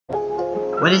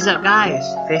What is up, guys?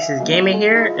 Faces Gaming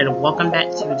here, and welcome back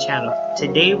to the channel.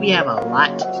 Today we have a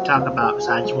lot to talk about,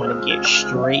 so I just want to get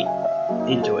straight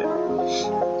into it.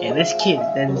 And this kid,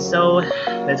 then so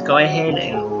let's go ahead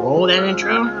and roll that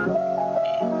intro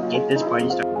and get this party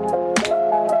started.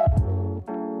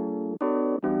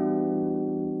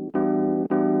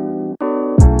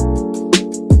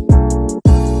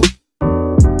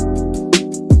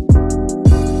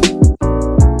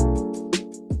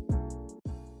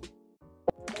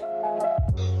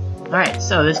 Alright,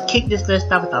 so let's kick this list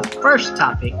off with our first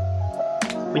topic,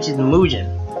 which is Mugen.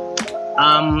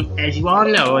 As you all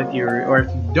know, if you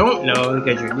don't know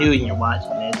because you're new and you're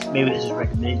watching this, maybe this is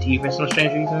recommended to you for some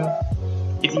strange reason.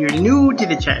 If you're new to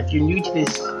the channel, if you're new to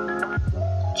this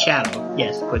channel,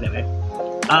 yes, put it that way.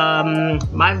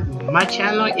 My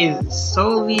channel is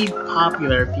solely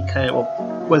popular because, well,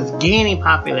 was gaining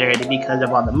popularity because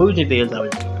of all the Mugen videos I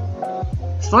was doing.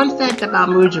 Fun fact about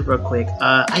Mugen real quick,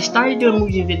 I started doing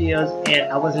Mugen videos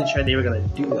and I wasn't sure they were gonna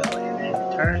do well, and then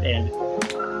it turned, and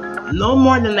no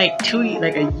more than like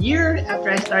a year after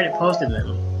I started posting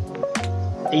them,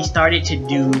 they started to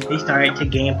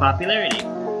gain popularity.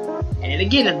 And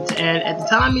again, at the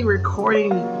time of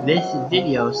recording this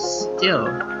video, still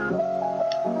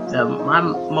the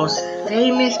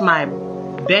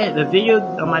video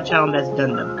on my channel that's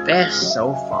done the best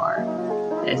so far,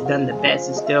 is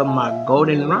still my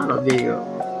Golden Ronald video.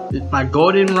 My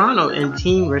Golden Ronald and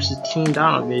Team vs Team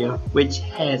Donald video, which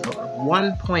has over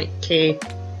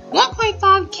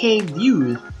 1.5k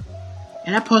views.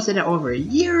 And I posted it over a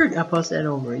year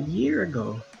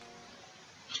ago.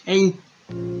 And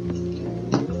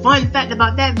fun fact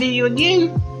about that video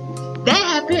again, that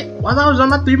happened while I was on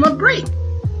my 3-month break.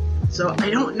 So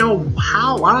I don't know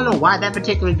why that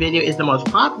particular video is the most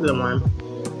popular one.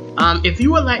 If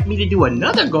you would like me to do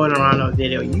another Golden Ronald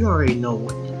video, you already know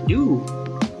what to do.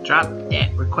 Drop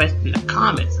that request in the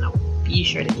comments and I'll be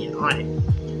sure to get on it.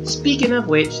 Speaking of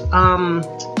which, I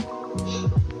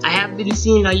have been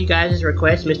seeing all you guys'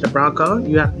 requests. Mr. Bronco,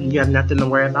 you have nothing to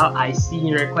worry about. I see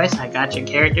your requests, I got your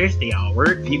characters, they all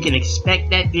work. You can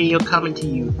expect that video coming to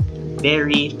you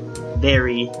very,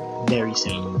 very, very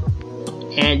soon.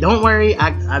 And don't worry,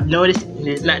 I've noticed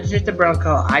it's not just the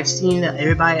Bronco. I've seen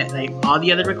everybody, like all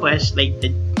the other requests, like the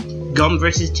Gum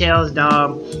vs Tails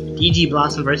doll, DG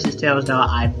Blossom vs Tails doll.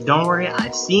 Don't worry,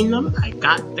 I've seen them. I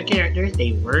got the characters,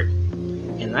 they work.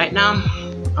 And right now,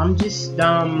 I'm just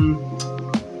I'm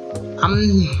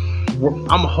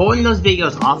holding those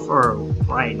videos off for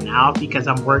right now because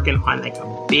I'm working on like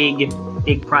a big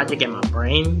project in my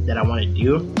brain that I want to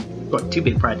do. Well, 2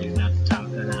 big projects now at the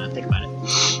time. Now I think about it.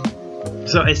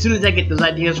 So as soon as I get those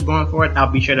ideas going forward, I'll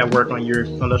be sure to work on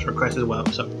those requests as well.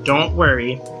 So don't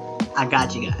worry, I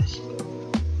got you guys.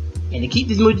 And to keep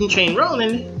this Mugen train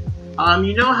rolling,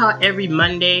 you know how every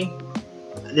Monday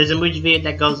there's a Mugen video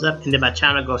that goes up and then my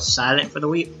channel goes silent for the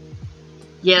week?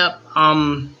 Yep,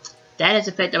 that has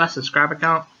affected my subscriber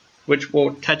count, which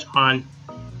we'll touch on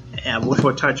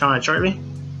shortly.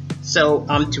 So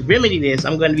to remedy this,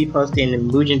 I'm going to be posting the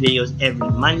Mugen videos every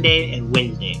Monday and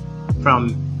Wednesday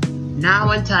from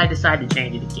now until I decide to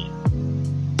change it again.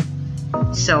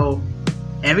 So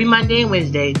every Monday and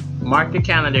Wednesday, mark your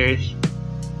calendars,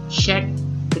 check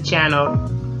the channel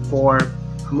for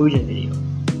a Mugen video.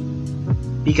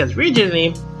 Because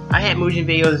originally I had Mugen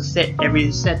videos set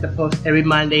to post every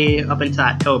Monday up until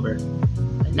October.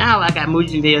 But now I got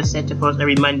Mugen videos set to post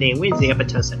every Monday and Wednesday up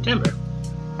until September.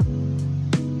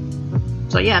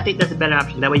 So yeah, I think that's a better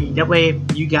option. That way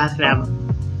you guys can have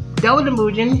double the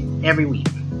Mugen every week.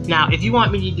 Now, if you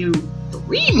want me to do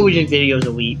 3 Mugen videos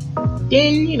a week,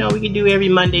 then, you know, we can do every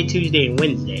Monday, Tuesday, and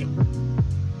Wednesday.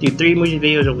 Do 3 Mugen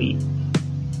videos a week.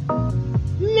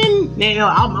 And then, you know,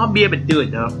 I'll be able to do it,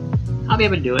 though. I'll be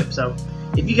able to do it. So,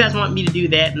 if you guys want me to do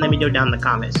that, let me know down in the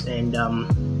comments. And,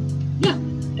 yeah,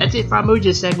 that's it for our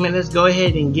Mugen segment. Let's go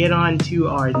ahead and get on to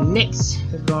our next,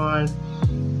 let's go on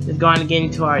and get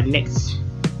into our next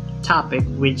topic,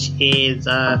 which is,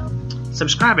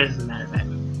 subscribers, as a matter of fact.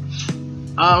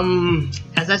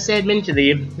 As I mentioned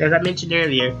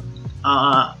earlier,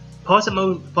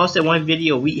 posting 1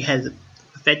 video a week has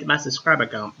affected my subscriber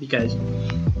count because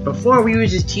before we were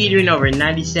just teetering over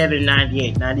 97,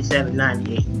 98, 97,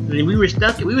 98. And then we was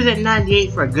at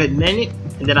 98 for a good minute,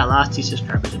 and then I lost 2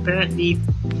 subscribers. Apparently,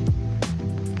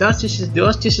 those 2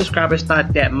 subscribers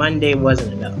thought that Monday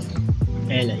wasn't enough.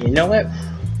 And you know what?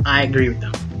 I agree with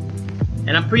them.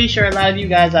 And I'm pretty sure a lot of you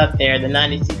guys out there, the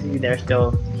 96 of you that are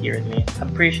still here with me,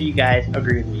 I'm pretty sure you guys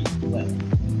agree with me as well.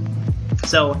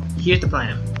 So, here's the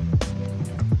plan.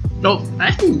 No, I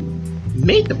actually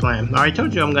made the plan. I already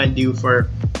told you what I'm going to do for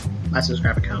my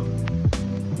subscriber count.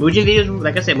 Mugen videos,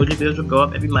 like I said, Mugen videos will go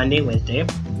up every Monday and Wednesday.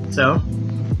 So,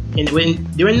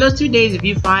 during those 2 days, if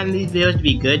you find these videos to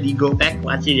be good, you go back,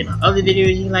 watch any of my other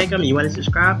videos, you like them, you want to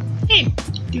subscribe, hey,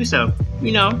 do so.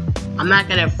 You know, I'm not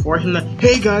gonna force them to,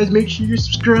 hey guys, make sure you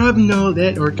subscribe and all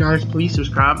that, or guys, please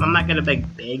subscribe. I'm not gonna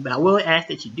beg, but I will ask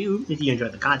that you do if you enjoy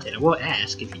the content. I will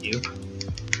ask if you do.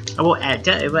 I will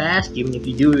ask you if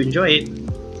you do enjoy it,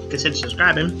 consider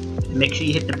subscribing, and make sure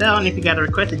you hit the bell. And if you got a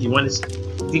request that you want to,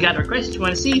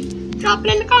 see, drop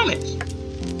it in the comments.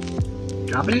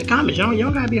 Drop it in the comments. You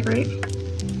don't gotta be afraid.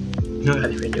 You don't gotta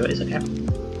be afraid to do it. It's okay.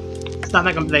 It's not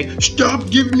like I'm like, stop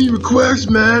giving me requests,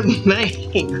 man. I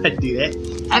ain't gonna do that.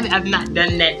 I've not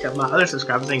done that to my other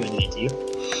subscribers. I ain't gonna do that to you.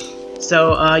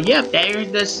 So yeah,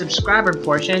 there's the subscriber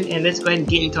portion, and let's go ahead and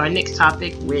get into our next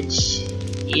topic, which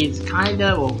is kind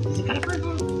of, well, is it kind of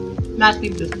personal? Not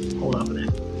people, just hold on for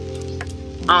that.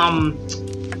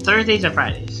 Thursdays and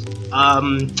Fridays.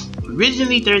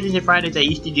 Originally Thursdays and Fridays, I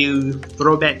used to do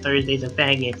Throwback Thursdays and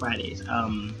Fan Game Fridays.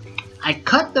 I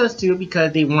cut those two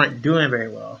because they weren't doing very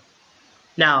well.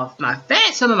 Now,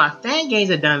 some of my fan games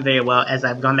have done very well as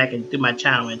I've gone back and through my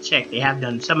channel and checked.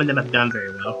 Some of them have done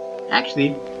very well.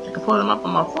 Actually, I can pull them up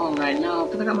on my phone right now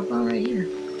because I got my phone right here.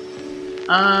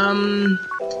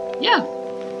 Yeah.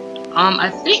 I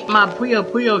think my Puyo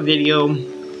Puyo video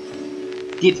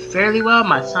did fairly well.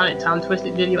 My Sonic Time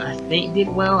Twisted video, I think, did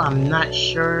well. I'm not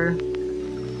sure.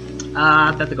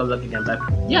 I have to go look again, but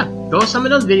yeah, go some of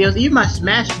those videos. Even my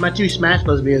two Smash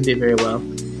Bros videos did very well.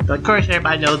 But of course,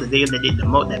 everybody knows the video that did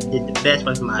the best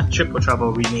was my Triple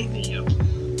Trouble remake video.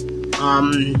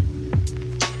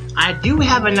 I do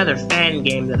have another fan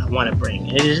game that I want to bring.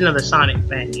 It is another Sonic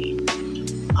fan game.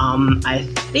 I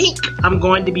think I'm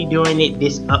going to be doing it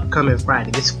this upcoming Friday.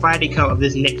 This Friday of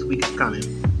this next week is coming.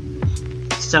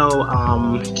 So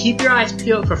keep your eyes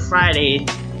peeled for Friday,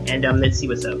 and let's see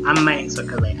what's up. I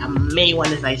may want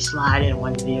to like slide in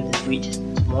one video this week, just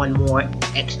one more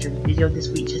extra video this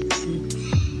week, just to see.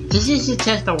 Just to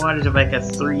test the waters of like a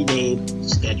 3-day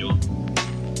schedule.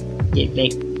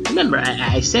 Remember,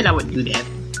 I said I would do that.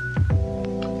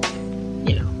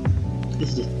 You know,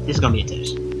 this is gonna be a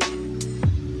test.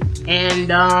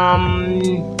 And I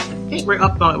think we're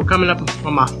coming up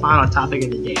on my final topic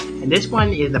of the day, and this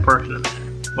one is the personal matter.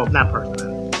 Well, not personal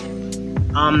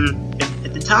matter.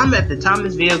 At the time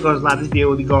this video goes live, this video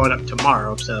will be going up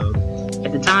tomorrow. So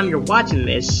at the time you're watching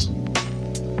this,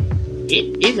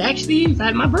 it is actually, in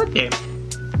fact, my birthday.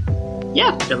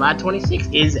 Yeah, July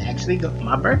 26th is actually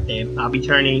my birthday. I'll be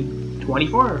turning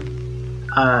 24.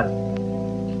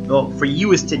 Well, for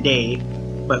you it's today,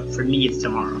 but for me it's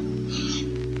tomorrow.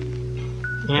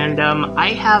 And I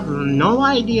have no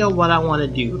idea what I want to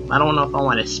do. I don't know if I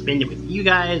want to spend it with you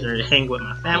guys or hang with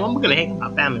my family. I'm gonna hang with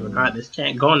my family regardless.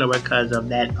 Can't go nowhere because of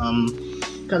that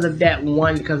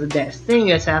thing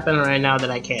that's happening right now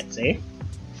that I can't say.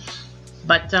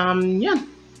 But yeah,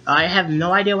 I have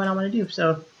no idea what I want to do.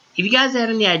 So if you guys have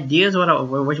any ideas what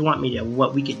you want me to,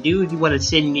 what we could do, if you want to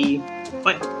send me,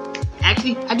 but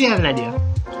actually I do have an idea.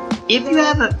 If you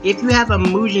have a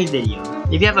Mugen video,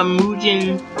 if you have a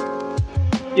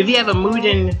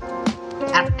Mugen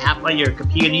app on your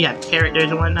computer, you have characters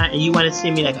and whatnot, and you want to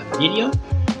send me like a video,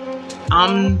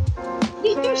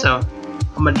 please do so.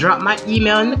 I'm gonna drop my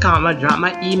email in the comments.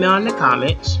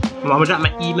 I'm gonna drop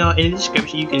my email in the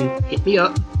description. You can hit me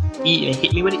up,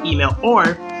 hit me with an email,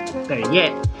 or better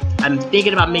yet, I'm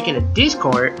thinking about making a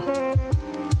Discord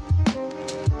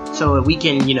so that we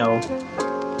can, you know.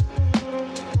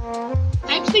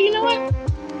 Actually, you know what?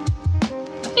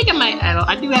 I think I might.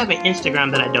 I do have an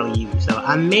Instagram that I don't use, so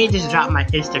I may just drop my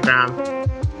Instagram.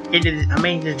 I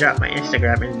may just drop my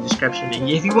Instagram in the description. And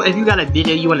if you got a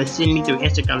video you want to send me through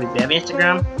Instagram, if you have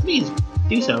Instagram, please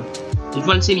do so. If you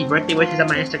want to send me birthday wishes on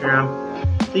my Instagram,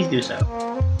 please do so.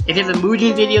 If you have a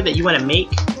Mugen video that you want to make,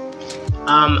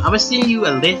 I'm gonna send you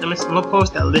a list. I'm gonna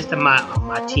post a list of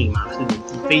my team, obviously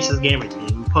the Faceless Gamer team.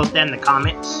 I'm gonna post that in the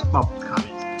comments.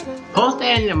 Post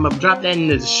that, and I'm gonna drop that in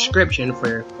the description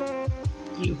for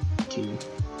you to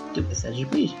do this as you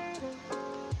please.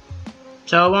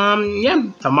 So yeah,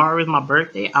 tomorrow is my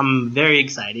birthday. I'm very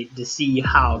excited to see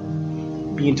how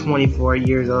being 24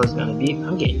 years old is gonna be.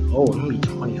 I'm getting old. I'm gonna be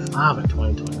 25 in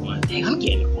 2021. Dang, I'm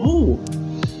getting old.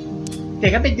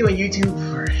 Dang, I've been doing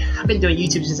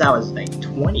YouTube since I was like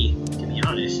 20, to be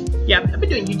honest. Yeah, I've been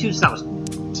doing YouTube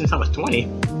since I was 20.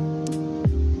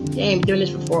 Dang, been doing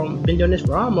this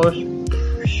for almost,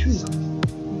 shoot,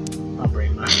 my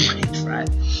brain's fried.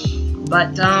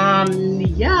 But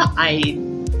yeah, I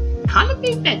kind of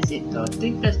think that's it though. I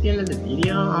think that's the end of the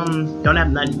video. Don't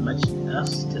have nothing much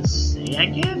else to say, I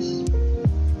guess.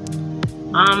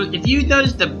 If you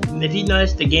notice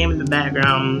the game in the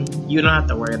background, you don't have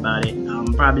to worry about it.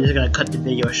 I'm probably just gonna cut the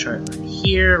video short right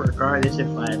here, regardless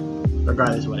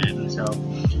what happens. So,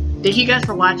 thank you guys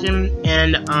for watching,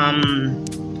 and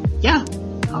yeah,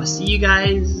 I'll see you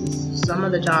guys some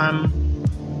other time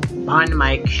behind the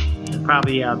mic, and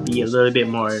probably I'll be a little bit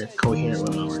more coherent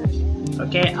with my words.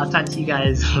 Okay, I'll talk to you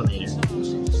guys later.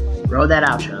 Roll that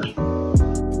outro.